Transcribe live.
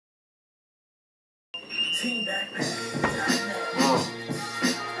Team Back.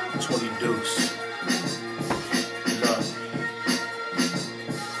 20 Duce.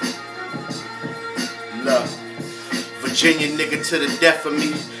 Love. Virginia nigga to the death of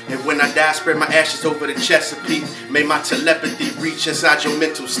me. And when I die, spread my ashes over the Chesapeake. May my telepathy reach inside your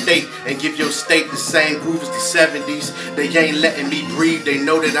mental state and give your state the same groove as the 70s. They ain't letting me breathe, they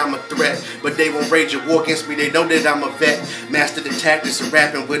know that I'm a threat. But they won't rage a war against me, they know that I'm a vet. Master the tactics of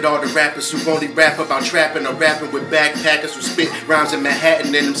rapping with all the rappers who only rap about trapping or rapping with backpackers who spit rhymes in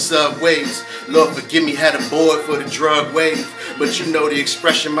Manhattan in them subways. Lord forgive me, had a board for the drug wave. But you know the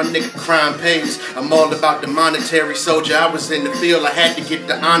expression, my nigga crime pays. I'm all about the monetary soldier. I was in the field, I had to get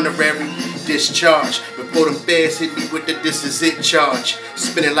the honorary discharge before them feds hit me with the this is it charge.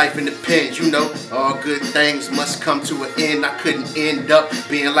 Spending life in the pen, you know, all good things must come to an end. I couldn't end up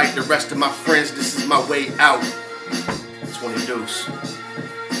being like the rest of my friends. This is my way out. 20 Duce.